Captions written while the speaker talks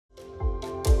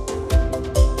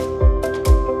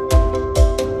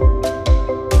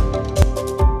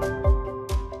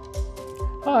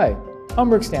I'm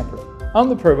Rick Stamper. I'm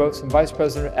the Provost and Vice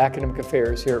President of Academic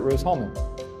Affairs here at Rose-Hulman.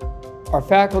 Our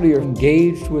faculty are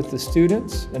engaged with the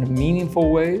students in meaningful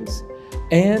ways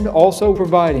and also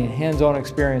providing hands-on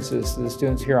experiences to the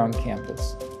students here on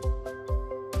campus.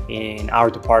 In our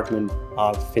Department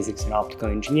of Physics and Optical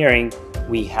Engineering,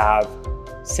 we have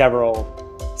several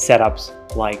setups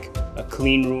like a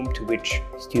clean room to which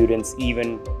students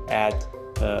even at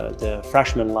the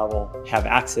freshman level have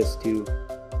access to.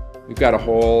 We've got a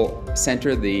whole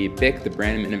center, the BIC, the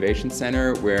Brandon Innovation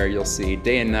Center, where you'll see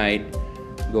day and night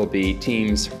there'll be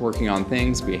teams working on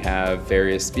things. We have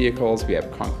various vehicles, we have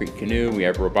concrete canoe, we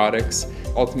have robotics.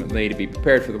 Ultimately, to be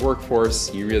prepared for the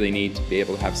workforce, you really need to be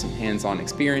able to have some hands-on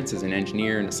experience as an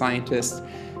engineer and a scientist.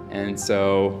 And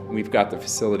so we've got the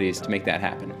facilities to make that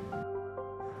happen.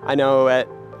 I know at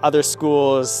other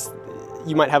schools,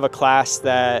 you might have a class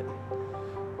that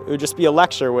it would just be a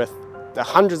lecture with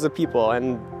hundreds of people,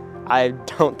 and I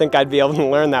don't think I'd be able to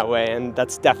learn that way, and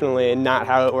that's definitely not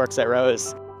how it works at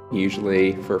Rose.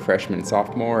 Usually for freshman and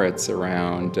sophomore, it's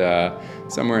around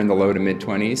somewhere in the low to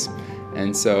mid-20s.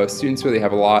 And so students really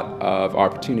have a lot of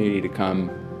opportunity to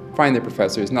come find their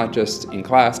professors, not just in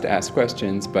class to ask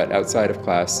questions, but outside of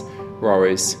class, we're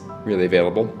always really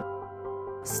available.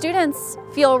 Students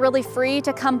feel really free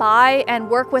to come by and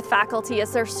work with faculty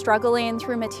as they're struggling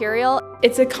through material.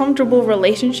 It's a comfortable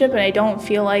relationship, and I don't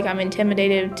feel like I'm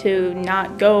intimidated to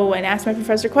not go and ask my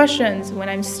professor questions when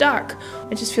I'm stuck.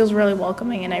 It just feels really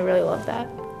welcoming, and I really love that.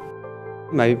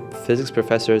 My physics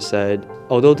professor said,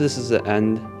 although this is the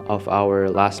end of our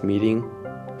last meeting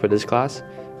for this class,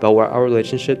 but our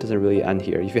relationship doesn't really end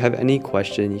here. If you have any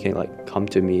question, you can come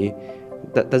to me.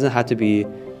 That doesn't have to be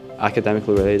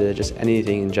academically related, just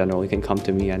anything in general, you can come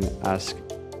to me and ask.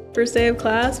 First day of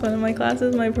class, one of my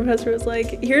classes, my professor was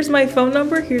like, here's my phone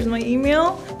number, here's my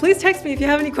email, please text me if you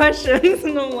have any questions.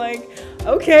 And I'm like,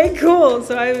 okay, cool.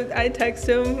 So I text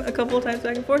him a couple of times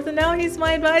back and forth, and now he's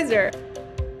my advisor.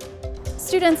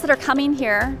 Students that are coming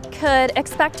here could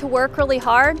expect to work really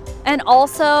hard and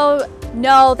also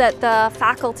know that the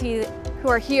faculty who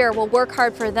are here will work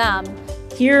hard for them.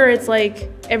 Here it's like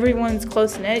everyone's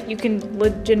close-knit. You can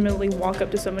legitimately walk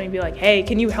up to somebody and be like, hey,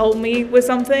 can you help me with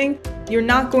something? You're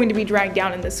not going to be dragged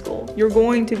down in this school. You're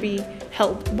going to be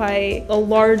helped by a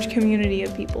large community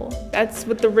of people. That's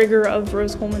what the rigor of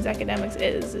Rose-Hulman's academics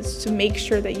is to make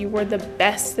sure that you are the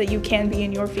best that you can be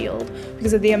in your field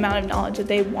because of the amount of knowledge that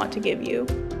they want to give you.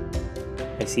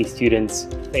 I see students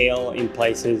fail in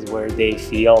places where they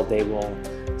feel they will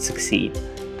succeed.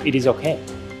 It is okay.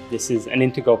 This is an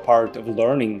integral part of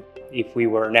learning. If we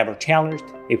were never challenged,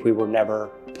 if we were never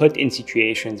put in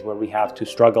situations where we have to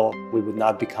struggle, we would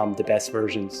not become the best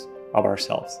versions of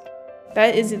ourselves.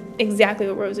 That is exactly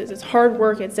what Rose is. It's hard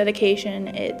work, it's dedication,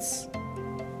 it's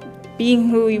being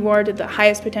who you are to the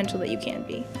highest potential that you can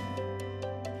be.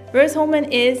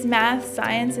 Rose-Hulman is math,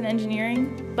 science, and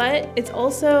engineering, but it's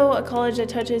also a college that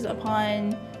touches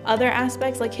upon other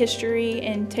aspects like history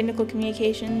and technical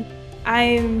communication.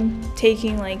 I'm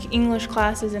taking English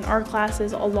classes and art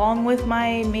classes along with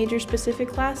my major specific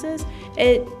classes.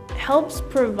 It helps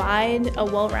provide a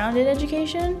well-rounded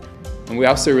education. And we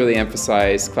also really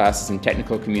emphasize classes in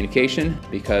technical communication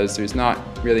because there's not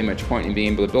really much point in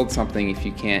being able to build something if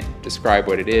you can't describe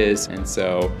what it is. And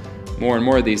so more and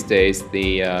more these days,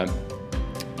 the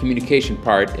communication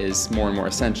part is more and more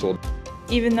essential.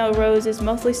 Even though Rose is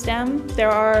mostly STEM, there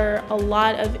are a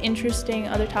lot of interesting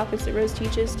other topics that Rose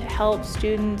teaches to help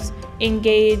students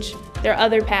engage their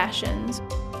other passions.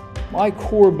 My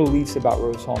core beliefs about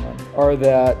Rose-Hulman are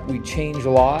that we change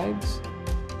lives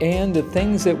and the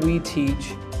things that we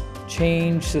teach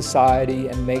change society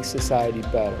and make society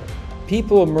better.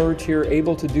 People emerge here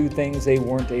able to do things they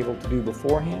weren't able to do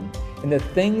beforehand, and the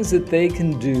things that they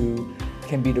can do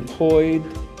can be deployed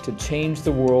to change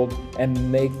the world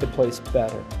and make the place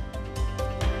better.